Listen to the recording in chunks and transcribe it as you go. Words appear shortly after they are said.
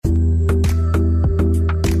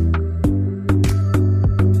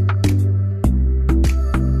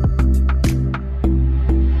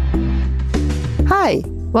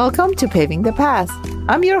Welcome to Paving the Path.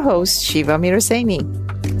 I'm your host, Shiva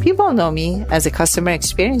Mirasaini. People know me as a customer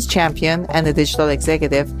experience champion and a digital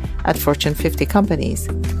executive at Fortune 50 companies.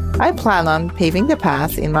 I plan on paving the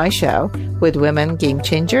path in my show with women game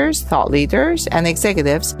changers, thought leaders, and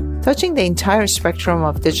executives touching the entire spectrum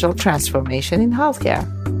of digital transformation in healthcare.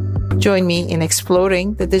 Join me in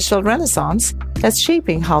exploring the digital renaissance that's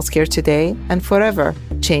shaping healthcare today and forever,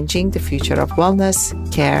 changing the future of wellness,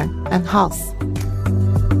 care, and health.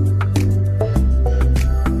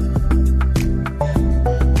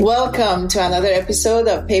 Welcome to another episode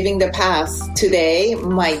of Paving the Path. Today,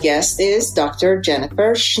 my guest is Dr.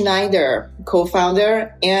 Jennifer Schneider,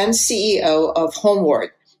 co-founder and CEO of Homeward,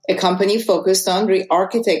 a company focused on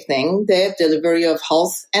re-architecting the delivery of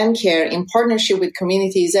health and care in partnership with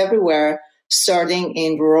communities everywhere, starting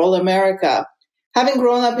in rural America. Having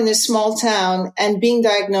grown up in a small town and being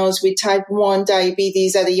diagnosed with type 1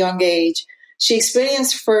 diabetes at a young age, she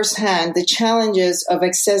experienced firsthand the challenges of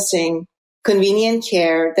accessing convenient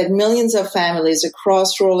care that millions of families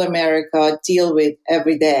across rural America deal with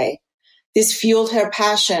every day. This fueled her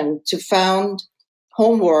passion to found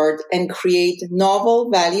Homeward and create novel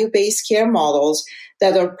value-based care models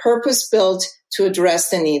that are purpose-built to address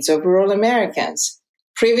the needs of rural Americans.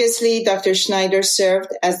 Previously, Dr. Schneider served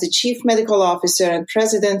as the Chief Medical Officer and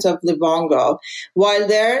President of Livongo. While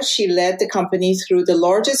there, she led the company through the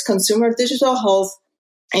largest consumer digital health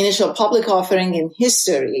initial public offering in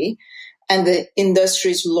history, and the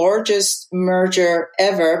industry's largest merger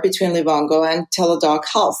ever between Livongo and Teladoc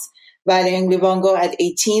Health, valuing Livongo at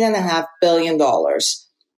 $18.5 billion.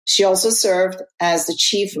 She also served as the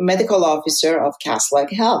Chief Medical Officer of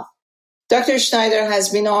Castlelake Health. Dr. Schneider has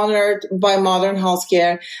been honored by Modern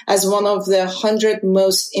Healthcare as one of the 100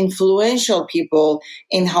 most influential people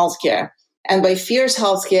in healthcare, and by Fierce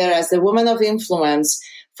Healthcare as the Woman of Influence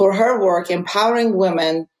for her work empowering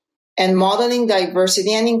women and modeling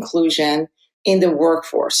diversity and inclusion in the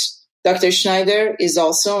workforce. Dr. Schneider is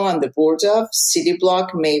also on the boards of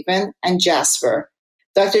CityBlock, Maven, and Jasper.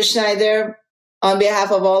 Dr. Schneider, on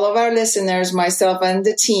behalf of all of our listeners, myself and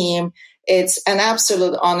the team, it's an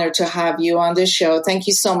absolute honor to have you on the show. Thank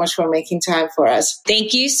you so much for making time for us.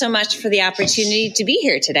 Thank you so much for the opportunity to be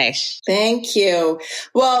here today. Thank you.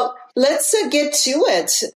 Well, let's get to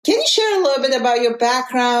it. Can you share a little bit about your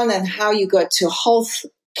background and how you got to health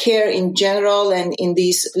care in general and in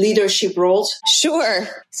these leadership roles? Sure.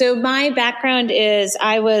 So my background is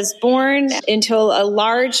I was born into a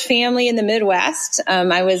large family in the Midwest.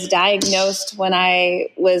 I was diagnosed when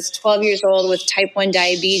I was 12 years old with type 1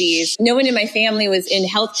 diabetes. No one in my family was in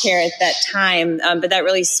healthcare at that time, but that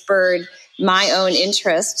really spurred my own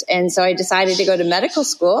interest. And so I decided to go to medical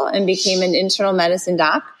school and became an internal medicine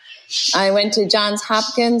doc. I went to Johns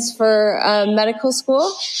Hopkins for medical school,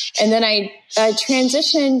 and then I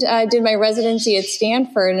transitioned, did my residency at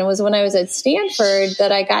Stanford, and it was when I was at Stanford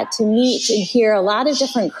that I got to meet and hear a lot of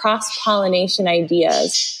different cross-pollination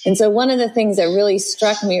ideas. And so one of the things that really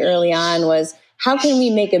struck me early on was, how can we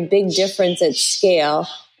make a big difference at scale?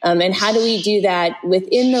 And how do we do that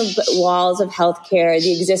within the walls of healthcare,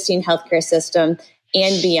 the existing healthcare system,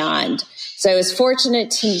 and beyond? So I was fortunate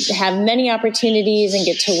to have many opportunities and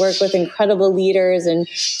get to work with incredible leaders and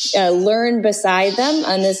learn beside them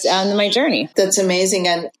on my journey. That's amazing.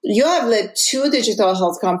 And you have led two digital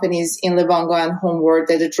health companies in Livongo and Homeward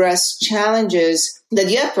that address challenges that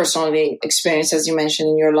you have personally experienced, as you mentioned,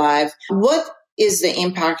 in your life. What is the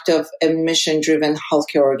impact of a mission-driven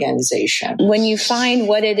healthcare organization? When you find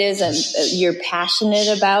what it is you're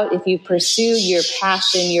passionate about, if you pursue your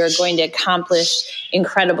passion, you're going to accomplish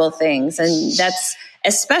incredible things. And that's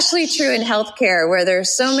especially true in healthcare, where there are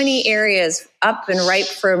so many areas up and ripe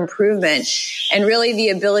for improvement. And really the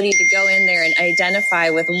ability to go in there and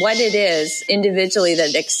identify with what it is individually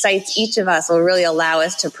that excites each of us will really allow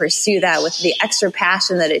us to pursue that with the extra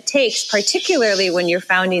passion that it takes, particularly when you're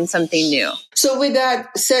founding something new. So with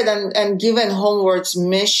that said, and given Homeward's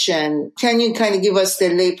mission, can you kind of give us the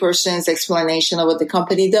layperson's explanation of what the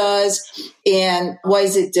company does and why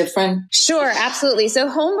is it different? Sure, absolutely. So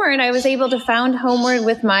Homeward, I was able to found Homeward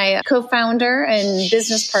with my co-founder and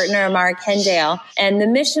business partner, Amar Kendale. And the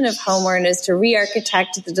mission of Homeward is to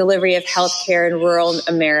re-architect the delivery of healthcare in rural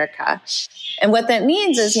America. And what that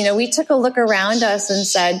means is, we took a look around us and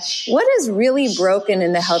said, what is really broken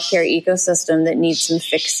in the healthcare ecosystem that needs some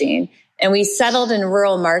fixing? And we settled in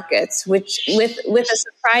rural markets, which with a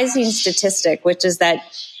surprising statistic, which is that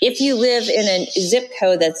if you live in a zip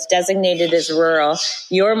code that's designated as rural,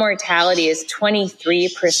 your mortality is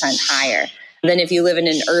 23% higher than if you live in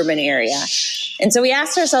an urban area. And so we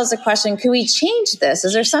asked ourselves the question, can we change this?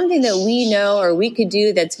 Is there something that we know or we could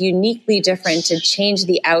do that's uniquely different to change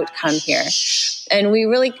the outcome here? And we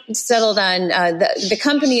really settled on the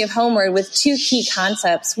company of Homeward with two key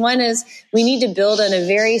concepts. One is we need to build on a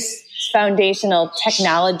very foundational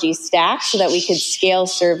technology stack so that we could scale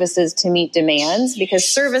services to meet demands,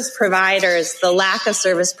 because the lack of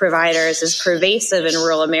service providers is pervasive in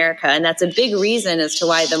rural America. And that's a big reason as to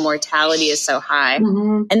why the mortality is so high.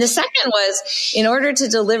 Mm-hmm. And the second was, in order to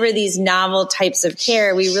deliver these novel types of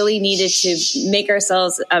care, we really needed to make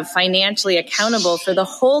ourselves financially accountable for the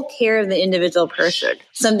whole care of the individual person,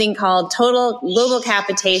 something called total global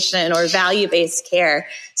capitation or value-based care,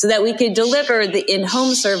 so that we could deliver the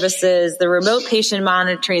in-home services, the remote patient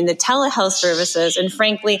monitoring, the telehealth services, and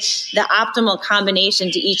frankly, the optimal combination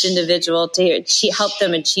to each individual to help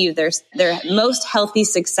them achieve their most healthy,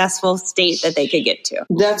 successful state that they could get to.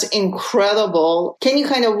 That's incredible. Can you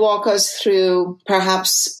kind of walk us through,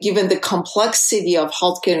 perhaps given the complexity of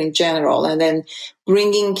healthcare in general, and then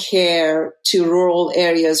bringing care to rural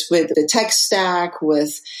areas with the tech stack,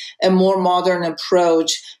 with a more modern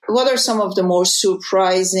approach? What are some of the more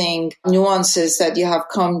surprising nuances that you have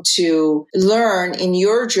come to learn in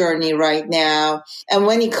your journey right now? And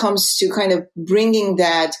when it comes to kind of bringing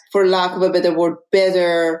that, for lack of a better word,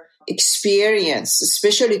 better experience,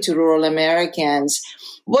 especially to rural Americans,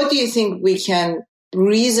 what do you think we can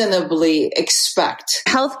reasonably expect?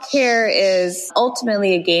 Healthcare is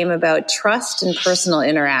ultimately a game about trust and personal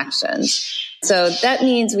interactions. So that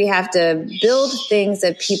means we have to build things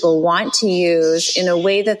that people want to use in a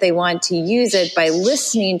way that they want to use it by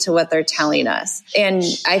listening to what they're telling us. And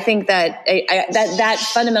I think that that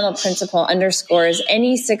fundamental principle underscores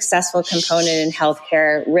any successful component in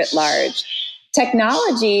healthcare writ large.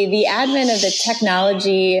 Technology, the advent of the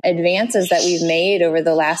technology advances that we've made over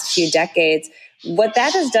the last few decades, what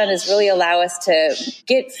that has done is really allow us to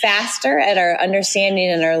get faster at our understanding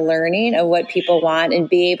and our learning of what people want and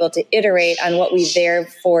be able to iterate on what we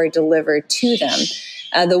therefore deliver to them.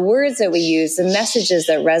 The words that we use, the messages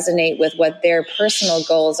that resonate with what their personal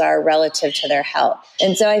goals are relative to their health.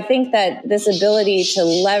 And so I think that this ability to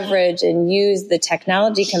leverage and use the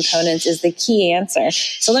technology components is the key answer.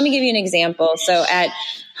 So let me give you an example. So at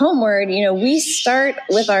Homeward, we start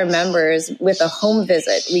with our members with a home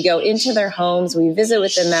visit. We go into their homes, we visit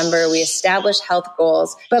with the member, we establish health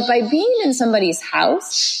goals. But by being in somebody's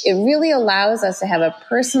house, it really allows us to have a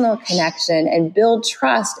personal connection and build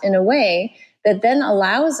trust in a way that then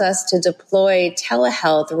allows us to deploy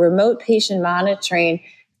telehealth, remote patient monitoring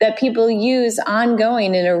that people use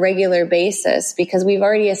ongoing in a regular basis, because we've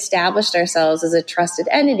already established ourselves as a trusted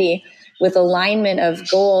entity with alignment of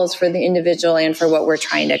goals for the individual and for what we're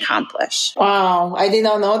trying to accomplish. Wow, I did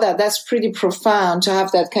not know that. That's pretty profound to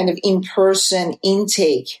have that kind of in-person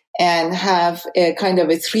intake and have a kind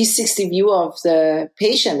of a 360 view of the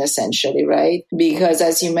patient, essentially, right? Because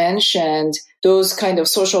as you mentioned, those kind of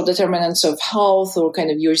social determinants of health, or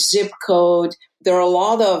kind of your zip code, there are a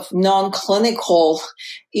lot of non-clinical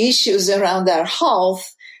issues around our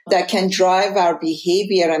health that can drive our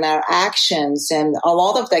behavior and our actions. And a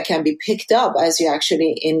lot of that can be picked up as you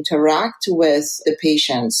actually interact with the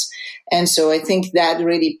patients. And so I think that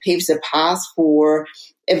really paves the path for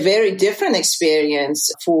a very different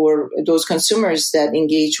experience for those consumers that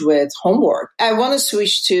engage with Homeward. I want to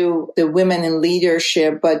switch to the women in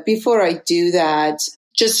leadership, but before I do that,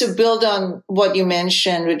 just to build on what you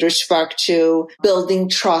mentioned with respect to building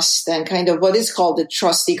trust and kind of what is called the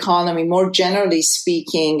trust economy, more generally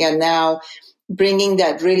speaking, and now bringing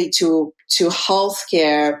that really to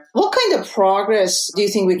healthcare, what kind of progress do you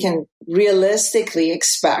think we can realistically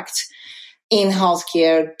expect in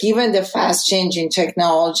healthcare, given the fast changing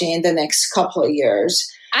technology in the next couple of years?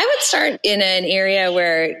 I would start in an area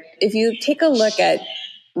where if you take a look at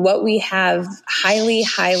what we have highly,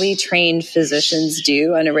 highly trained physicians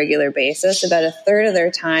do on a regular basis, about a third of their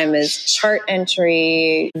time is chart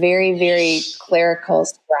entry, very, very clerical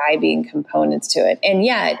scribing components to it. And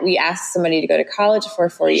yet we ask somebody to go to college for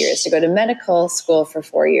 4 years, to go to medical school for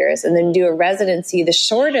 4 years, and then do a residency, the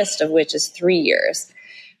shortest of which is 3 years.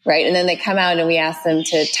 Right. And then they come out and we ask them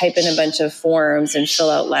to type in a bunch of forms and fill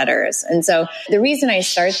out letters. And so the reason I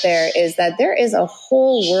start there is that there is a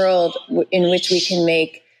whole world in which we can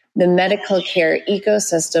make the medical care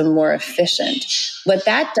ecosystem more efficient. What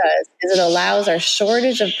that does is it allows our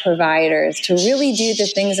shortage of providers to really do the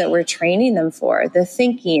things that we're training them for, the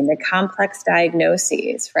thinking, the complex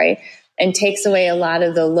diagnoses, right? And takes away a lot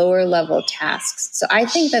of the lower level tasks. So I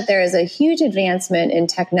think that there is a huge advancement in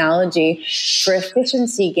technology for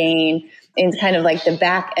efficiency gain in kind of like the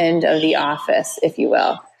back end of the office, if you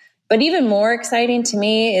will. But even more exciting to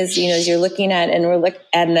me is, as you're looking at, and we're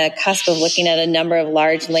at the cusp of looking at a number of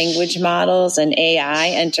large language models and AI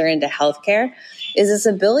enter into healthcare, is this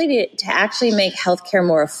ability to actually make healthcare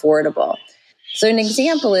more affordable. So an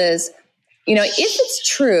example is, if it's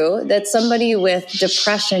true that somebody with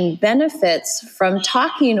depression benefits from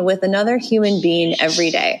talking with another human being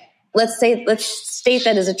every day, let's state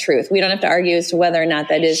that as a truth. We don't have to argue as to whether or not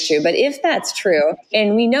that is true. But if that's true,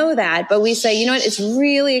 and we know that, but we say, it's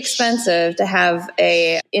really expensive to have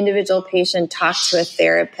a individual patient talk to a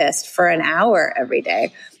therapist for an hour every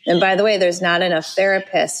day. And by the way, there's not enough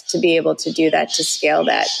therapists to be able to do that, to scale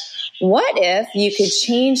that. What if you could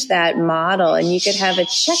change that model and you could have a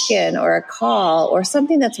check-in or a call or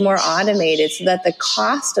something that's more automated so that the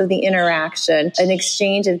cost of the interaction and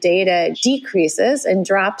exchange of data decreases and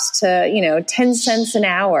drops to, 10 cents an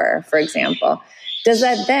hour, for example? Does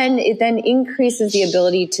that it then increases the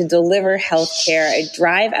ability to deliver healthcare,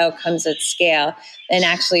 drive outcomes at scale, and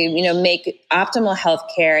actually, make optimal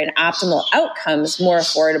healthcare and optimal outcomes more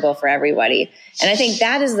affordable for everybody. And I think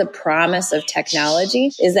that is the promise of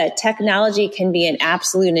technology, is that technology can be an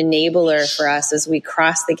absolute enabler for us as we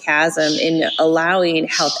cross the chasm in allowing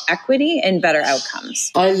health equity and better outcomes.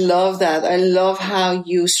 I love that. I love how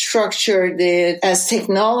you structured it as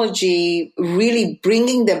technology really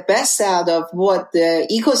bringing the best out of what the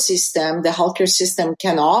ecosystem, the healthcare system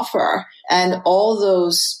can offer. And all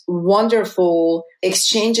those wonderful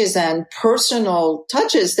exchanges and personal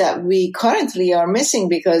touches that we currently are missing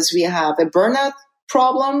because we have a burnout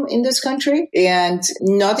problem in this country and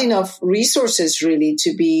not enough resources really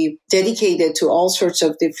to be dedicated to all sorts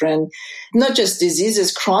of different, not just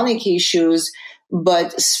diseases, chronic issues,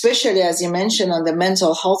 but especially, as you mentioned, on the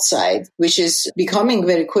mental health side, which is becoming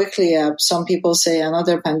very quickly, some people say,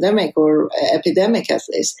 another pandemic or epidemic at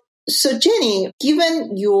least. So Jenny,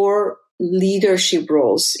 given your leadership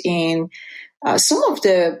roles in some of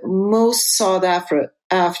the most sought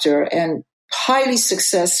after and highly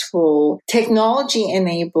successful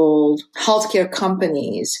technology-enabled healthcare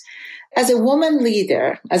companies, as a woman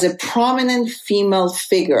leader, as a prominent female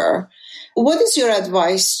figure, what is your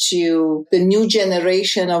advice to the new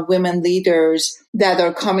generation of women leaders that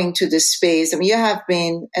are coming to this space? I mean, you have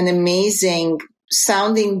been an amazing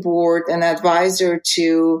sounding board and advisor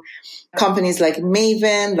to companies like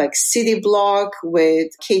Maven, like CityBlock, with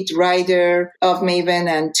Kate Ryder of Maven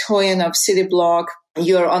and Toyin of CityBlock.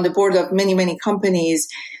 You're on the board of many, many companies.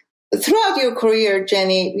 Throughout your career,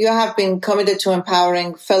 Jenny, you have been committed to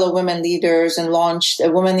empowering fellow women leaders and launched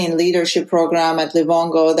a Women in Leadership program at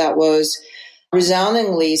Livongo that was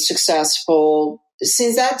resoundingly successful.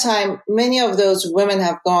 Since that time, many of those women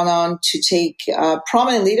have gone on to take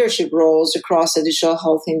prominent leadership roles across the digital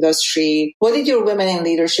health industry. What did your Women in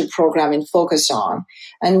Leadership program focus on?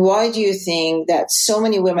 And why do you think that so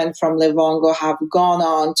many women from Livongo have gone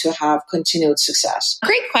on to have continued success?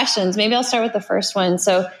 Great questions. Maybe I'll start with the first one.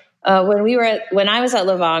 So when I was at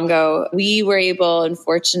Livongo, we were able and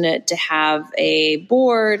fortunate to have a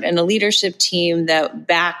board and a leadership team that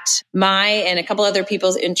backed my and a couple other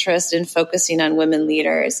people's interest in focusing on women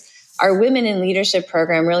leaders. Our Women in Leadership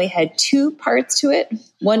program really had two parts to it.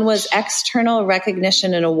 One was external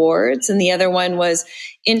recognition and awards, and the other one was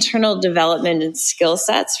internal development and skill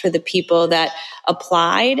sets for the people that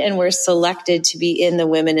applied and were selected to be in the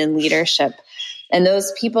Women in Leadership. And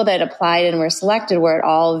those people that applied and were selected were at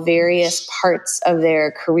all various parts of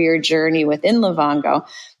their career journey within Livongo.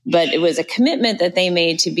 But it was a commitment that they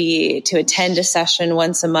made to attend a session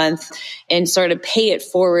once a month and sort of pay it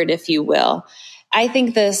forward, if you will. I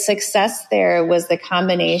think the success there was the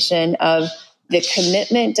combination of the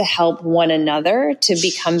commitment to help one another to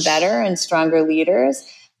become better and stronger leaders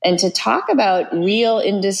and to talk about real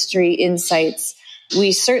industry insights.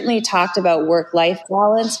 We certainly talked about work-life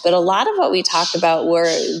balance, but a lot of what we talked about were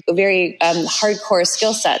very hardcore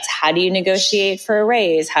skill sets. How do you negotiate for a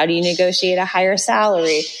raise? How do you negotiate a higher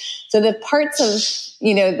salary? So the parts of,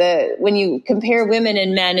 when you compare women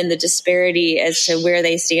and men and the disparity as to where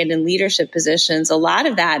they stand in leadership positions, a lot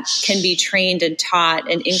of that can be trained and taught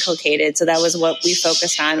and inculcated. So that was what we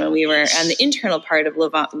focused on when we were on the internal part of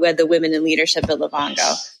the Women in Leadership at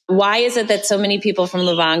Livongo. Why is it that so many people from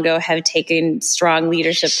Livongo have taken strong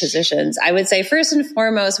leadership positions? I would say first and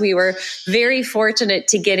foremost, we were very fortunate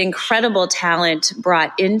to get incredible talent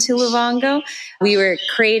brought into Livongo. We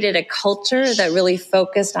created a culture that really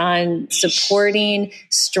focused on supporting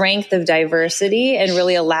strength of diversity and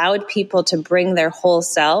really allowed people to bring their whole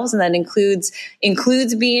selves. And that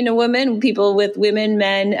includes being a woman. People with women,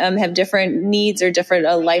 men have different needs or different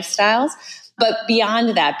lifestyles. But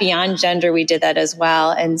beyond that, beyond gender, we did that as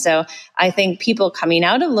well. And so I think people coming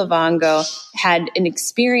out of Livongo had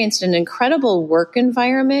experienced an incredible work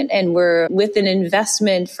environment and were with an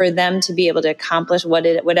investment for them to be able to accomplish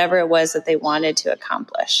whatever it was that they wanted to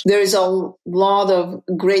accomplish. There's a lot of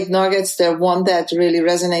great nuggets there. One that really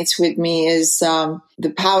resonates with me is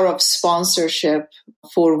the power of sponsorship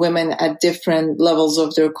for women at different levels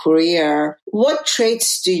of their career. What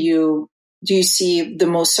traits do you see the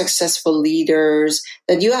most successful leaders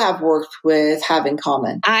that you have worked with have in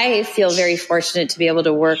common? I feel very fortunate to be able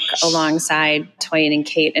to work alongside Twain and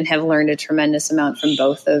Kate and have learned a tremendous amount from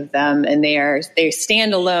both of them. And they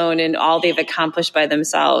stand alone in all they've accomplished by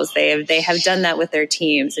themselves. They have done that with their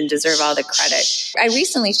teams and deserve all the credit. I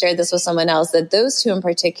recently shared this with someone else that those two in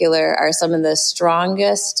particular are some of the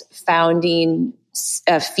strongest founding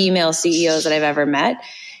female CEOs that I've ever met.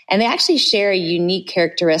 And they actually share a unique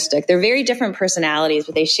characteristic. They're very different personalities,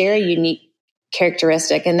 but they share a unique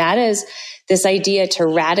characteristic. And that is this idea to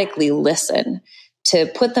radically listen, to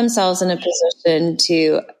put themselves in a position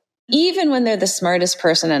to, even when they're the smartest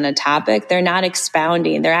person on a topic, they're not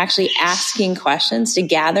expounding. They're actually asking questions to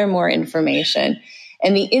gather more information.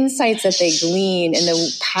 And the insights that they glean and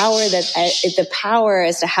the power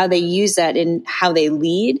as to how they use that in how they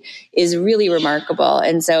lead is really remarkable.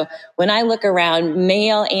 And so when I look around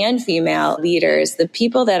male and female leaders, the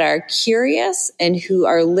people that are curious and who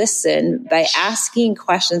are listened by asking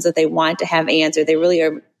questions that they want to have answered, they really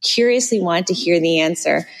are curiously want to hear the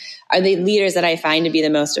answer, are the leaders that I find to be the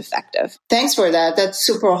most effective. Thanks for that. That's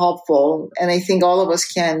super helpful. And I think all of us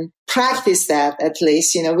can practice that at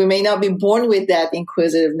least. We may not be born with that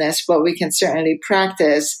inquisitiveness, but we can certainly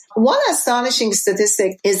practice. One astonishing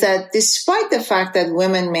statistic is that despite the fact that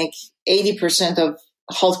women make 80% of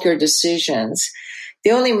healthcare decisions,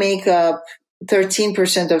 they only make up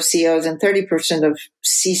 13% of CEOs and 30% of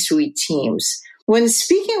C-suite teams. When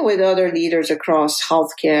speaking with other leaders across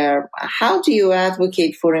healthcare, how do you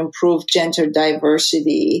advocate for improved gender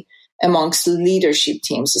diversity amongst leadership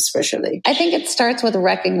teams, especially? I think it starts with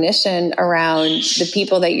recognition around the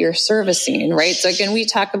people that you're servicing, right? So again, we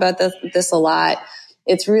talk about this a lot.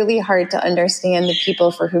 It's really hard to understand the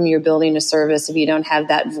people for whom you're building a service if you don't have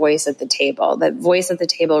that voice at the table. That voice at the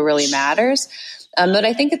table really matters. But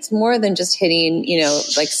I think it's more than just hitting,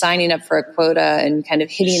 like signing up for a quota and kind of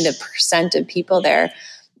hitting the percent of people there.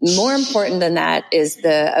 More important than that is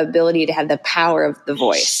the ability to have the power of the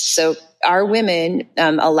voice. So are women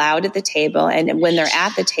allowed at the table? And when they're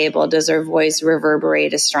at the table, does their voice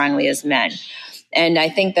reverberate as strongly as men? And I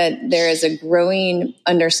think that there is a growing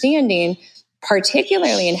understanding,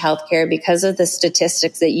 particularly in healthcare, because of the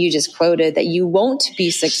statistics that you just quoted, that you won't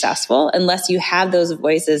be successful unless you have those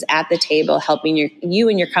voices at the table helping you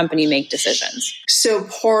and your company make decisions. So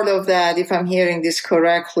part of that, if I'm hearing this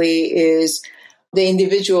correctly, is the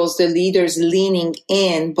individuals, the leaders leaning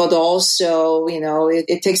in, but also,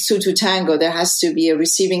 it takes two to tango. There has to be a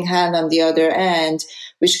receiving hand on the other end,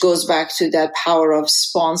 which goes back to that power of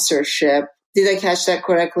sponsorship. Did I catch that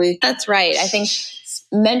correctly? That's right. I think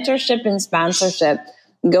mentorship and sponsorship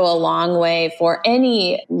go a long way for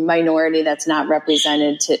any minority that's not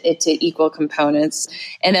represented to equal components.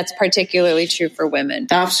 And that's particularly true for women.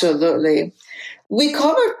 Absolutely. We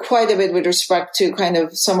covered quite a bit with respect to kind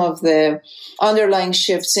of some of the underlying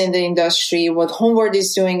shifts in the industry, what Homeward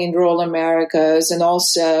is doing in rural Americas, and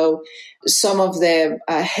also some of the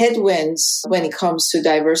headwinds when it comes to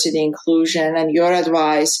diversity inclusion and your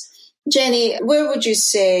advice. Jenny, where would you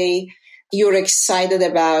say you're excited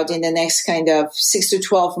about in the next kind of 6 to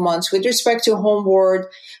 12 months with respect to Homeward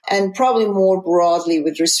and probably more broadly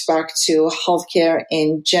with respect to healthcare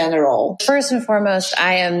in general? First and foremost,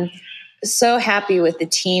 I am so happy with the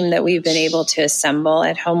team that we've been able to assemble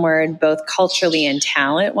at Homeward, both culturally and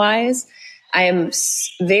talent-wise. I am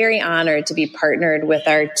very honored to be partnered with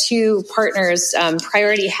our two partners,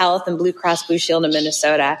 Priority Health and Blue Cross Blue Shield of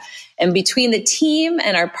Minnesota. And between the team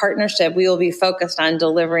and our partnership, we will be focused on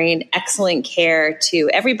delivering excellent care to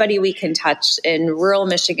everybody we can touch in rural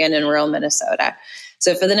Michigan and rural Minnesota.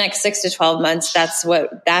 So for the next 6 to 12 months,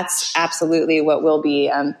 that's absolutely what we'll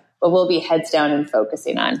be heads down and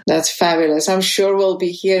focusing on. That's fabulous. I'm sure we'll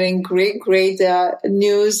be hearing great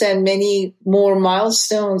news and many more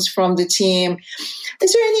milestones from the team.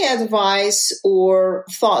 Is there any advice or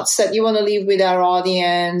thoughts that you want to leave with our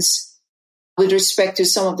audience with respect to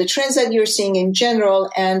some of the trends that you're seeing in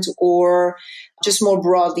general and or just more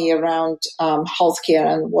broadly around healthcare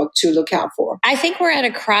and what to look out for? I think we're at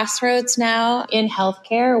a crossroads now in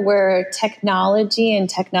healthcare where technology and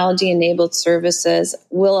technology-enabled services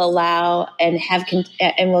will allow and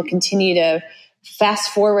will continue to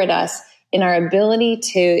fast forward us in our ability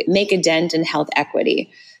to make a dent in health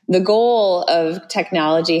equity. The goal of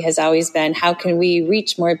technology has always been, how can we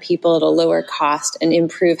reach more people at a lower cost and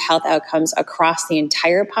improve health outcomes across the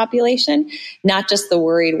entire population, not just the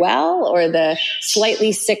worried well or the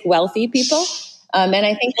slightly sick wealthy people. And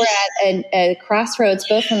I think we're at a crossroads,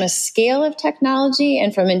 both from a scale of technology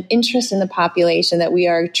and from an interest in the population, that we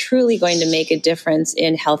are truly going to make a difference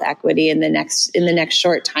in health equity in the next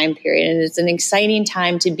short time period. And it's an exciting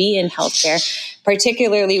time to be in healthcare,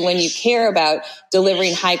 particularly when you care about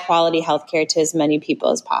delivering high quality healthcare to as many people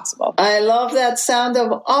as possible. I love that sound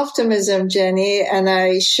of optimism, Jenny, and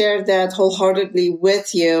I share that wholeheartedly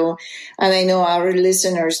with you. And I know our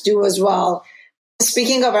listeners do as well.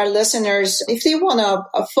 Speaking of our listeners, if they want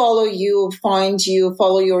to follow you, find you,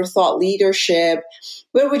 follow your thought leadership,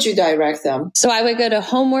 where would you direct them? So I would go to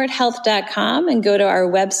homewardhealth.com and go to our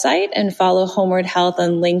website and follow Homeward Health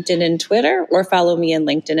on LinkedIn and Twitter, or follow me on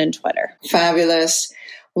LinkedIn and Twitter. Fabulous.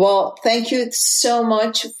 Well, thank you so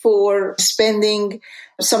much for spending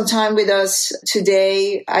some time with us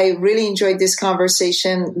today. I really enjoyed this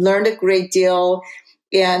conversation, learned a great deal.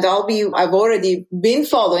 And I've already been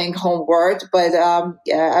following Homeward, but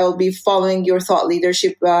I'll be following your thought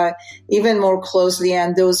leadership even more closely,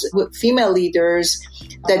 and those female leaders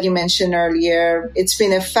that you mentioned earlier. It's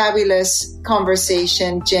been a fabulous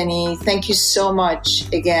conversation, Jenny. Thank you so much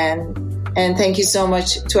again. And thank you so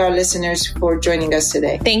much to our listeners for joining us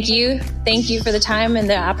today. Thank you. Thank you for the time and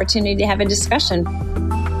the opportunity to have a discussion.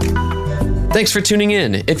 Thanks for tuning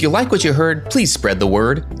in. If you like what you heard, please spread the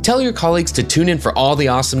word. Tell your colleagues to tune in for all the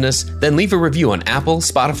awesomeness, then leave a review on Apple,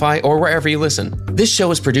 Spotify, or wherever you listen. This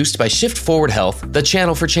show is produced by Shift Forward Health, the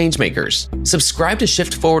channel for changemakers. Subscribe to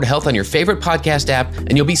Shift Forward Health on your favorite podcast app,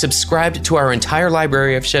 and you'll be subscribed to our entire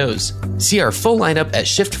library of shows. See our full lineup at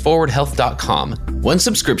shiftforwardhealth.com. One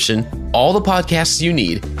subscription, all the podcasts you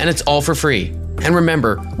need, and it's all for free. And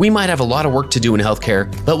remember, we might have a lot of work to do in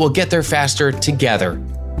healthcare, but we'll get there faster together.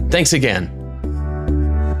 Thanks again.